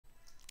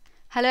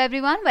Hello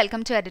everyone,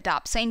 welcome to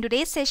EduTap. So in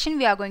today's session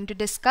we are going to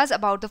discuss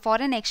about the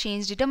foreign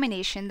exchange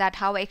determination, that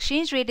how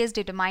exchange rate is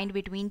determined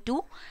between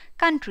two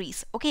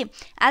countries. Okay,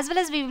 as well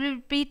as we will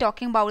be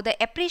talking about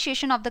the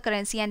appreciation of the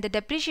currency and the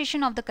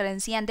depreciation of the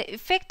currency and the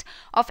effect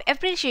of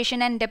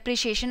appreciation and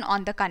depreciation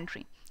on the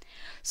country.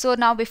 So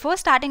now before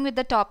starting with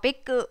the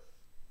topic,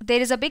 there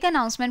is a big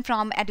announcement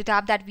from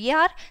EduTap that we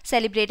are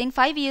celebrating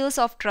 5 years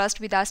of trust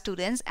with our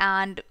students,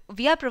 and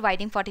we are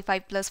providing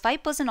 45 plus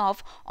 5%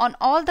 off on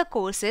all the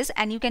courses,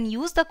 and you can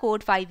use the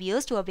code 5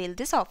 years to avail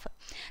this offer.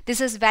 This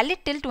is valid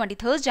till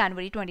 23rd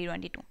January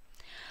 2022.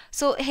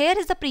 So here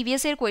is the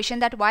previous year question,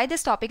 that why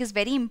this topic is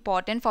very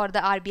important for the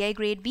RBI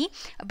Grade B,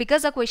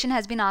 because the question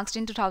has been asked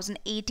in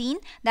 2018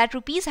 that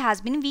rupees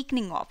has been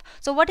weakening off.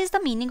 So what is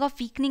the meaning of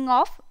weakening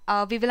off?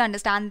 We will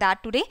understand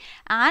that today,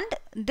 and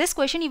this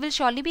question you will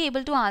surely be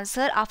able to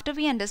answer after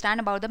we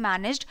understand about the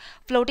managed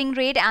floating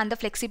rate and the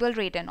flexible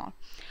rate and all.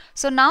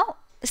 So now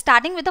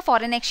starting with the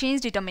foreign exchange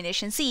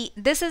determination. See,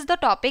 this is the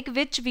topic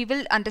which we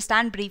will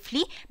understand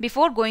briefly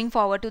before going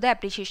forward to the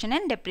appreciation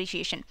and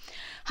depreciation.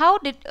 How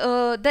did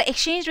the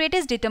exchange rate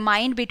is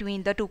determined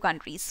between the two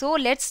countries? So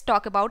let's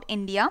talk about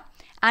India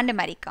and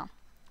America.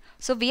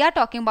 So we are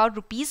talking about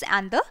rupees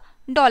and the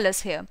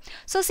dollars here.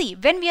 So see,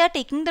 when we are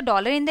taking the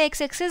dollar in the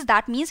x-axis,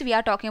 that means we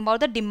are talking about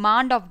the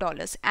demand of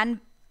dollars and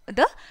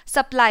the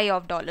supply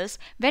of dollars.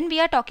 When we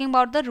are talking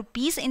about the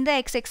rupees in the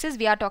x-axis,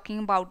 we are talking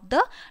about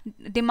the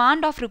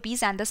demand of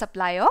rupees and the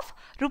supply of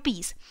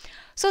rupees.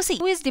 So see,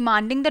 who is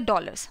demanding the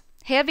dollars?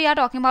 Here we are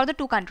talking about the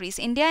two countries,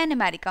 India and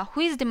America.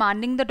 Who is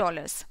demanding the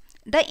dollars?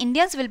 The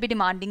Indians will be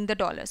demanding the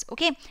dollars,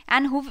 okay,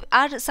 and who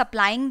are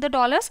supplying the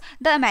dollars?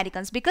 The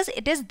Americans, because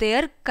it is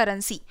their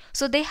currency,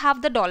 so they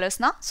have the dollars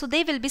now, so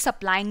they will be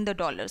supplying the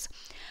dollars.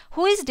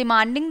 Who is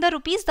demanding the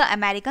rupees? The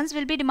Americans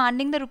will be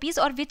demanding the rupees,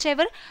 or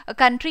whichever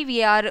country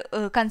we are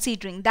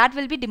considering, that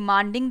will be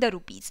demanding the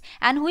rupees.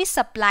 And who is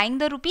supplying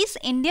the rupees?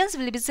 Indians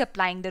will be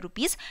supplying the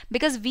rupees,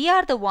 because we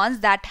are the ones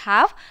that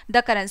have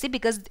the currency,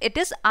 because it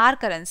is our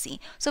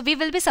currency, so we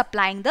will be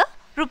supplying the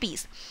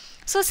rupees.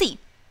 So see,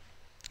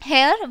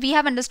 here we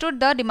have understood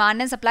the demand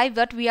and supply.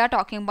 What we are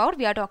talking about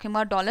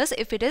dollars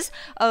if it is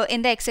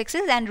in the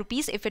x-axis, and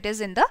rupees if it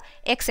is in the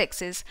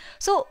x-axis.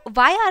 So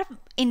why are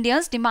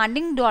Indians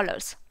demanding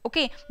dollars?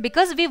 Okay,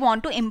 because we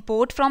want to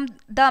import from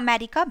the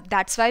America,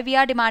 that's why we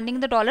are demanding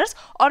the dollars,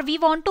 or we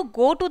want to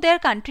go to their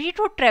country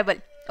to travel.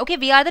 Okay,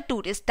 we are the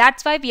tourists,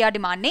 that's why we are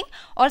demanding,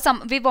 or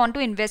we want to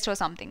invest or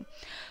something.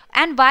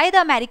 And why the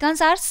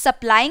Americans are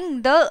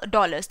supplying the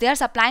dollars? They are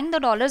supplying the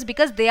dollars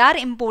because they are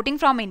importing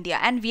from India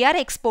and we are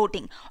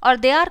exporting, or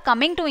they are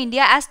coming to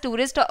India as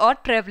tourists or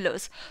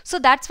travelers. So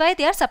that's why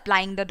they are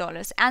supplying the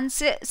dollars, and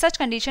such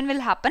condition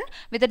will happen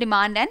with the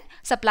demand and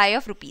supply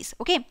of rupees.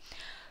 Okay.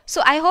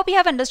 So I hope you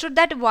have understood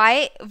that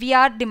why we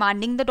are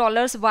demanding the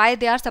dollars, why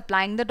they are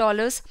supplying the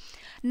dollars.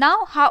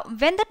 Now,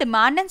 when the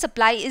demand and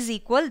supply is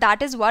equal,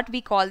 that is what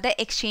we call the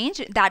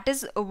exchange. That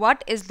is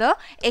what is the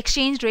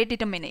exchange rate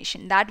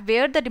determination. That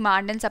where the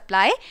demand and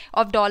supply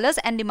of dollars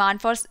and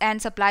demand for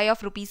and supply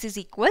of rupees is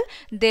equal,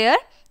 there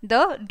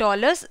the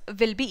dollars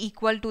will be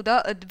equal to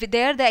the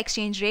there the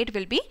exchange rate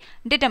will be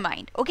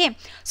determined. Okay.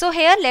 So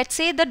here let's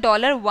say the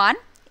 $1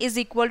 is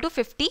equal to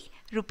 50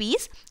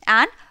 rupees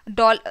and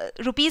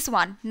rupees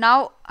 1.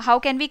 Now how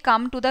can we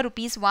come to the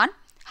rupees 1?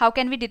 How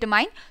can we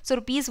determine? So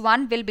rupees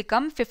 1 will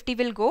become 50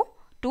 will go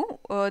to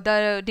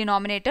the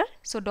denominator.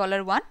 So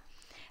 $1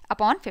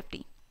 upon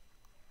 50.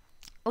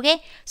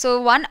 Okay.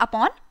 So 1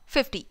 upon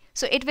 50.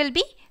 So it will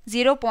be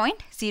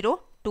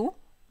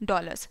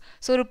 $0.02.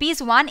 So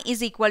rupees 1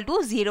 is equal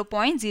to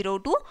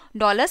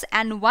 $0.02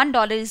 and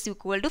 $1 is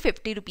equal to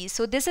 50 rupees.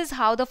 So this is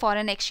how the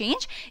foreign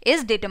exchange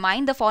is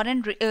determined. The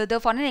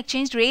foreign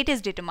exchange rate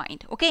is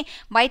determined, okay,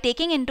 by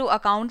taking into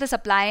account the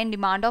supply and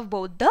demand of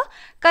both the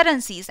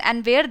currencies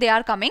and where they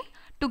are coming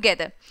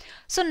together.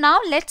 So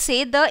now let's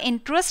say the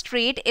interest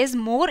rate is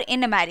more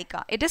in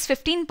America. It is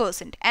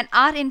 15% and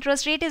our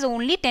interest rate is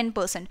only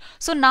 10%.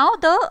 So now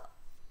the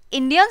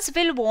Indians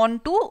will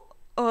want to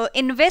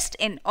invest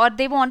in, or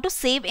they want to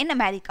save in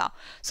America.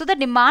 So the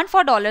demand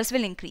for dollars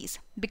will increase,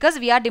 because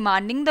we are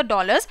demanding the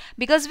dollars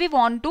because we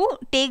want to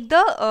take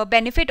the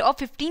benefit of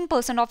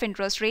 15% of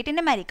interest rate in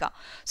America.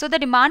 So the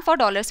demand for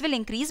dollars will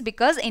increase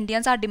because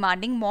Indians are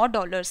demanding more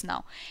dollars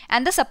now,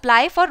 and the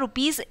supply for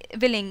rupees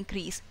will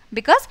increase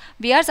because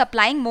we are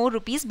supplying more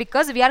rupees,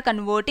 because we are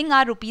converting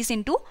our rupees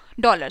into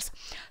dollars.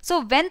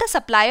 So when the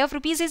supply of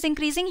rupees is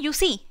increasing, you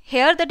see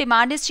here the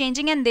demand is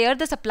changing and there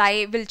the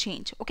supply will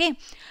change. Okay,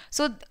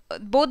 so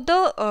both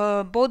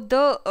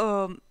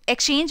the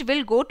exchange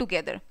will go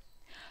together.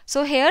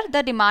 So here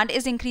the demand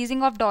is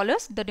increasing of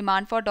dollars, the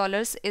demand for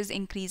dollars is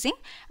increasing,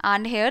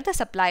 and here the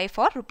supply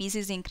for rupees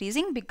is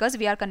increasing because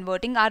we are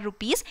converting our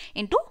rupees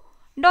into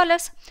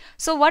dollars.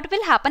 So what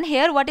will happen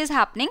here? What is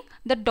happening?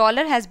 The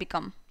dollar has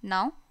become,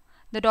 now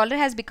the dollar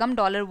has become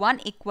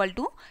 $1 equal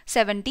to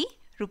 70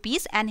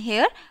 rupees, and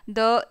here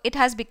it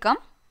has become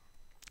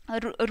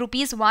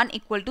rupees 1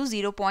 equal to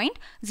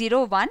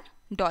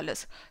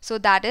 $0.01. So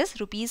that is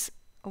rupees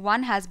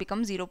 1 has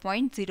become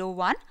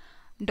 $0.01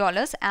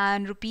 dollars,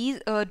 and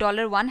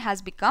 $1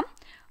 has become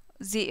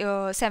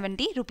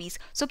 70 rupees.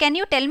 So can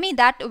you tell me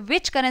that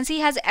which currency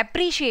has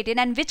appreciated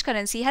and which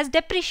currency has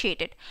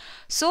depreciated?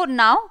 So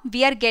now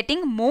we are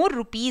getting more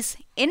rupees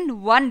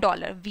in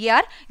 $1. We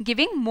are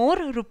giving more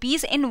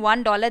rupees in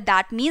 $1.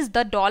 That means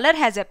the dollar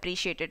has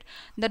appreciated.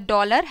 The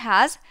dollar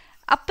has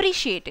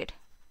appreciated.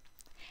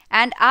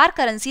 And our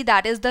currency,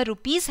 that is the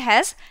rupees,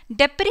 has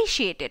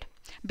depreciated.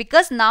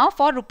 Because now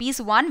for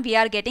 ₹1 we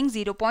are getting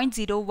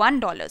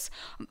 $0.01.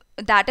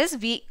 That is,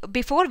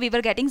 before we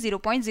were getting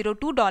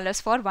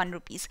 $0.02 for 1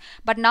 rupees,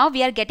 but now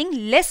we are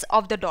getting less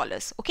of the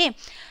dollars. Okay,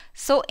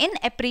 so in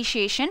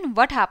appreciation,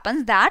 what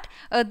happens that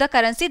the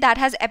currency that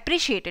has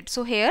appreciated,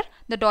 so here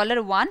the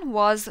 $1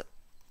 was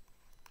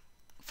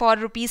for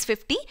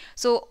 ₹50,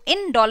 so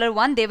in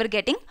 $1 they were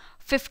getting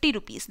 50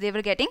 rupees. They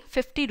were getting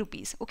 50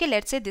 rupees. Okay,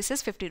 let's say this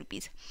is 50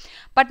 rupees.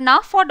 But now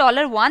for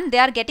 $1 they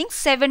are getting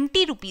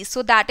 70 rupees.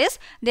 So that is,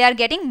 they are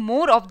getting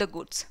more of the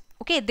goods.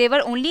 Okay, they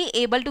were only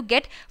able to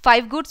get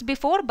 5 goods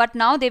before, but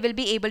now they will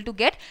be able to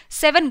get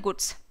 7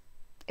 goods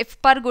if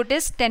per good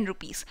is 10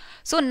 rupees.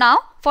 So now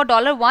for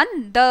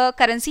 $1 the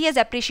currency has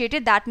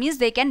appreciated. That means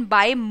they can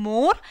buy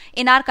more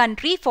in our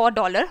country for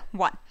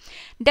 $1.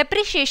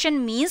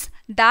 Depreciation means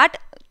that,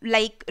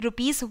 like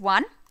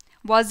 ₹1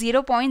 was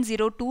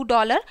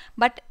 $0.02,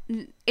 but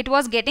it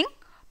was getting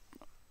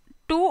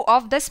 2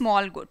 of the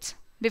small goods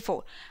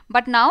before,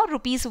 but now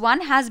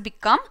 ₹1 has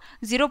become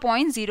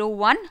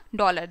 $0.01.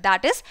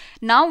 That is,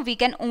 now we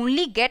can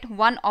only get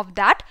 1 of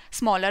that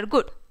smaller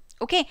good.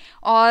 Okay,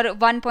 or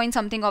 1 point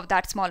something of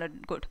that smaller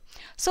good.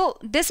 So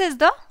this is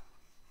the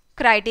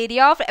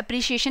criteria of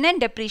appreciation and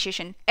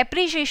depreciation.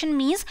 Appreciation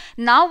means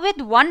now with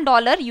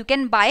 $1 you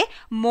can buy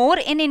more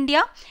in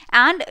India,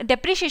 and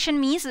depreciation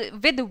means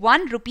with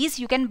 1 rupees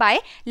you can buy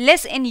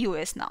less in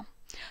US now.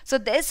 So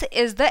this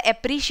is the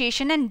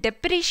appreciation and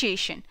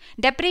depreciation.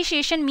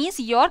 Depreciation means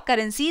your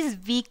currency is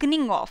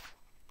weakening off.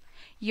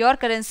 Your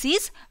currency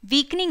is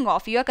weakening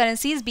off. Your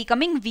currency is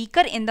becoming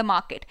weaker in the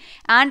market.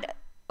 And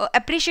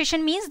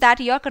appreciation means that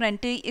your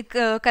currency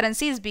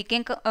is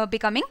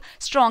becoming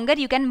stronger.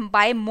 You can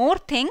buy more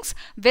things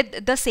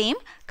with the same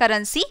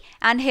currency,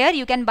 and here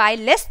you can buy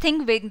less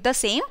thing with the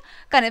same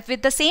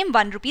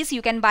 1 rupees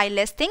you can buy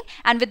less thing,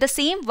 and with the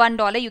same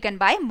 $1 you can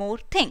buy more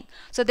thing.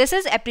 So this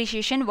is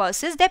appreciation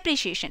versus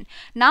depreciation.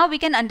 Now we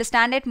can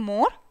understand it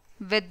more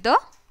with the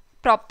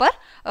proper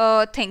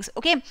things.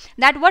 Okay,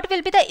 that what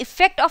will be the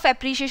effect of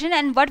appreciation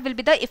and what will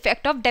be the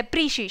effect of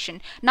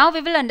depreciation. Now we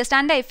will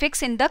understand the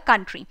effects in the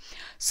country.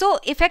 So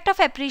effect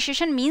of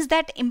appreciation means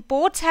that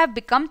imports have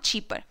become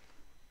cheaper.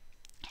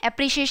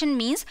 Appreciation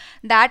means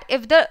that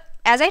if the,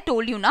 as I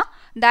told you now,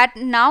 that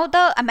now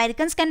the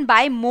Americans can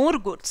buy more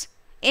goods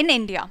in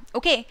India.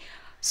 Okay,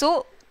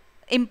 so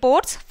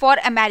imports for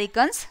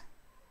Americans,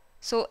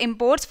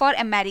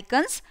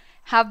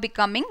 have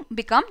become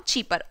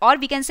cheaper, or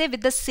we can say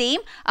with the same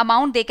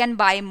amount they can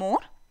buy more,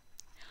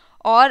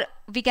 or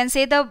we can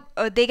say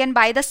they can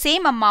buy the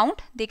same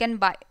amount, they can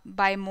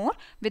buy more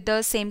with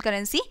the same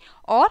currency,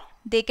 or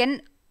they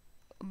can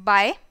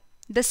buy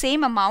the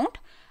same amount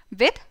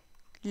with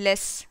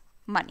less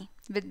money,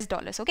 with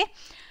dollars. Okay,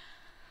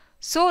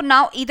 so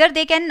now either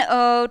they can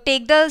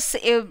take this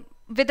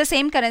with the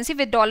same currency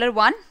with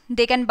 $1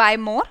 they can buy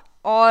more,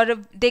 or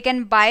they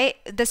can buy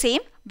the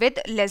same with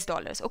less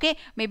dollars. Okay,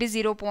 maybe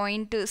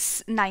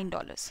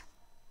 $0.9.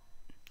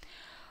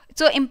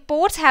 So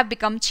imports have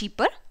become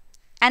cheaper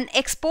and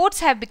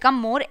exports have become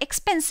more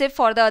expensive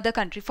for the other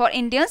country. For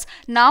Indians,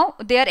 now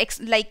they are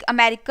like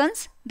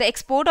Americans, the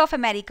export of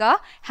America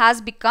has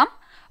become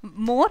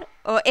more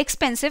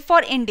expensive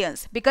for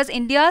Indians, because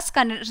India's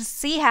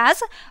currency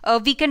has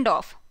weakened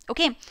off.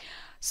 Okay,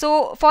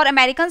 so for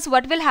Americans,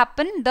 what will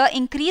happen? The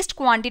increased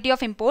quantity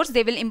of imports,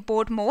 they will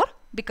import more,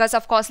 because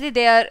of course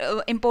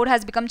their import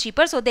has become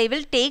cheaper, so they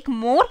will take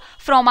more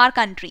from our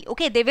country.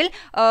 Okay, they will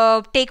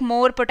take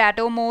more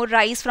potato, more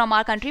rice from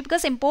our country,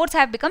 because imports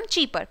have become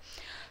cheaper.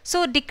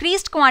 So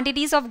decreased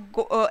quantities of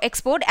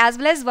export, as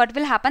well as what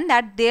will happen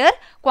that their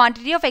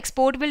quantity of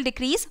export will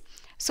decrease.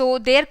 So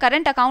their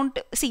current account,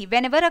 see,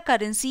 whenever a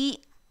currency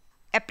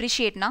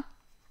appreciate na,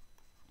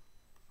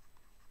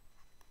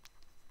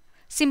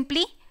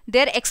 simply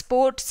their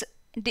exports,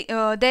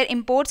 their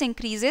imports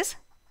increases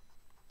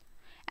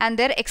and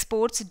their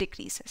exports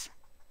decreases.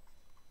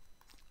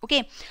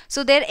 Okay,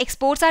 so their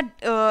exports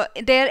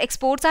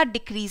are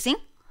decreasing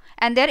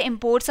and their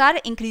imports are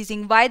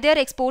increasing. Why their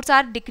exports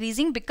are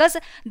decreasing? Because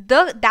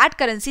that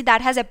currency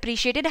that has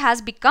appreciated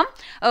has become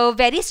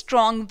very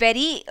strong,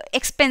 very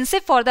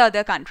expensive for the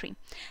other country.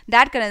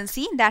 That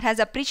currency that has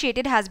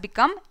appreciated has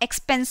become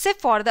expensive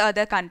for the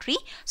other country.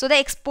 So the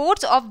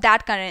exports of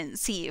that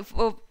currency,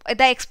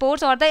 the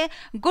exports or the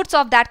goods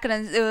of that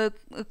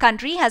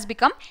country has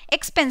become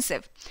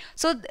expensive.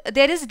 So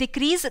there is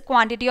decreased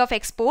quantity of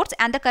exports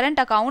and the current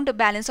account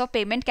balance of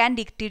payment can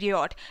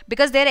deteriorate,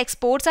 because their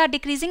exports are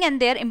decreasing and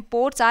their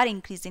imports are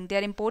increasing.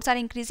 Their imports are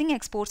increasing,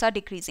 exports are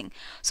decreasing.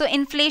 So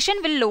inflation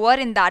will lower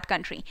in that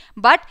country.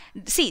 But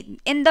see,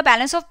 in the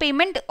balance of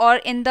payment or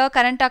in the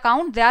current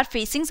account, they are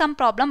facing some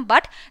problem,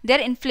 but their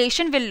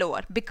inflation will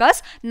lower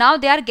because now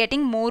they are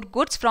getting more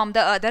goods from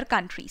the other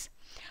countries.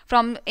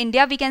 From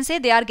India, we can say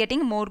they are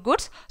getting more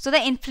goods, so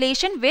the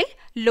inflation will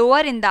lower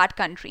in that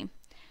country.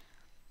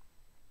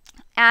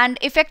 And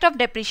effect of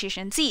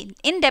depreciation. See,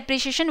 in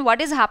depreciation,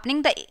 what is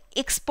happening? The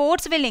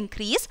exports will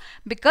increase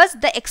because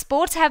the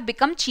exports have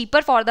become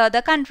cheaper for the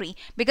other country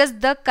because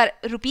the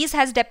rupees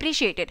has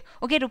depreciated.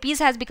 Okay, rupees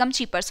has become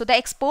cheaper. So the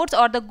exports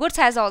or the goods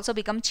has also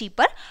become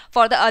cheaper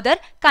for the other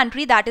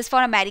country, that is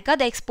for America.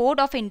 The export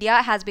of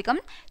India has become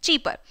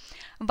cheaper,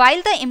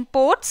 while the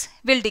imports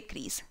will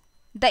decrease.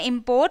 The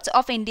imports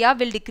of India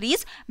will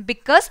decrease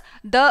because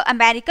the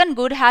American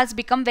good has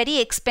become very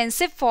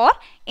expensive for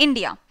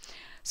India.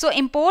 So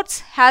imports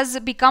has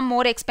become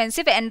more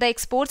expensive and the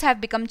exports have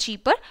become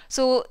cheaper.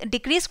 So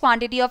decreased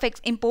quantity of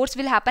imports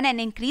will happen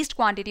and increased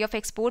quantity of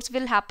exports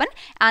will happen,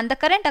 and the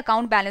current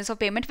account balance of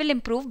payment will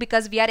improve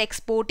because we are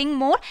exporting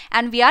more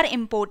and we are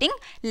importing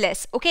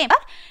less. Okay,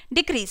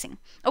 decreasing.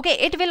 Okay,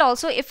 it will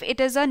also, if it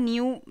is a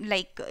new,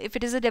 like if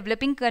it is a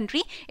developing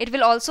country, it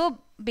will also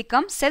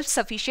become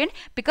self-sufficient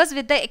because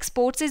with the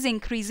exports is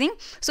increasing,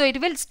 so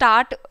it will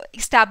start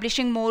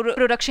establishing more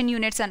production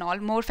units and all,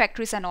 more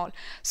factories and all.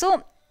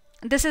 So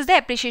this is the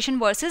appreciation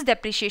versus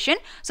depreciation.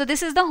 So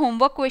this is the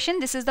homework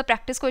question, this is the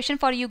practice question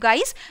for you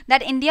guys,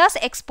 that India's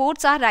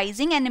exports are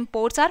rising and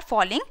imports are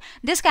falling.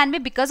 This can be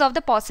because of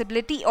the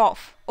possibility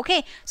of,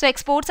 okay, so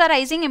exports are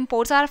rising,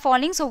 imports are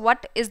falling. So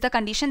what is the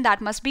condition that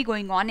must be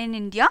going on in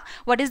India?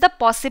 What is the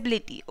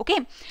possibility?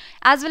 Okay,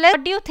 as well as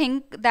what do you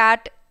think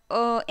that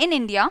in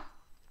India,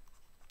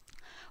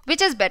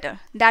 which is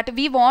better, that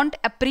we want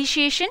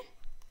appreciation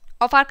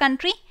of our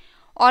country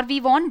or we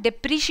want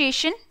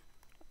depreciation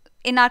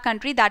in our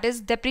country, that is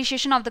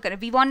depreciation of the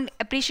currency? We want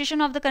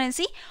appreciation of the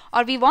currency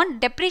or we want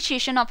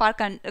depreciation of our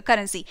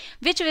currency?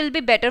 Which will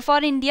be better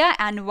for India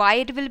and why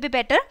it will be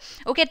better?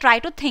 Okay, try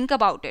to think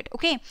about it.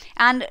 Okay,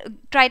 and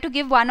try to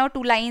give 1 or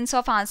 2 lines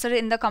of answer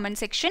in the comment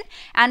section.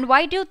 And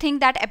why do you think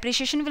that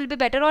appreciation will be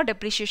better or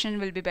depreciation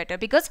will be better?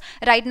 Because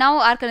right now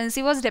our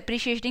currency was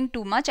depreciating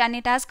too much and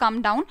it has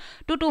come down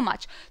to too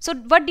much. So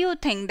what do you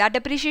think, that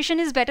depreciation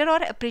is better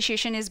or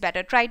appreciation is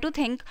better? Try to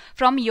think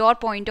from your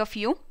point of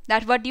view,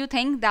 that what do you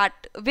think,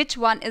 that which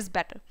one is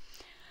better?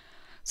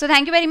 So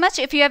thank you very much.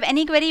 If you have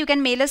any query, you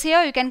can mail us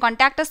here, you can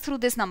contact us through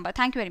this number.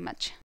 Thank you very much.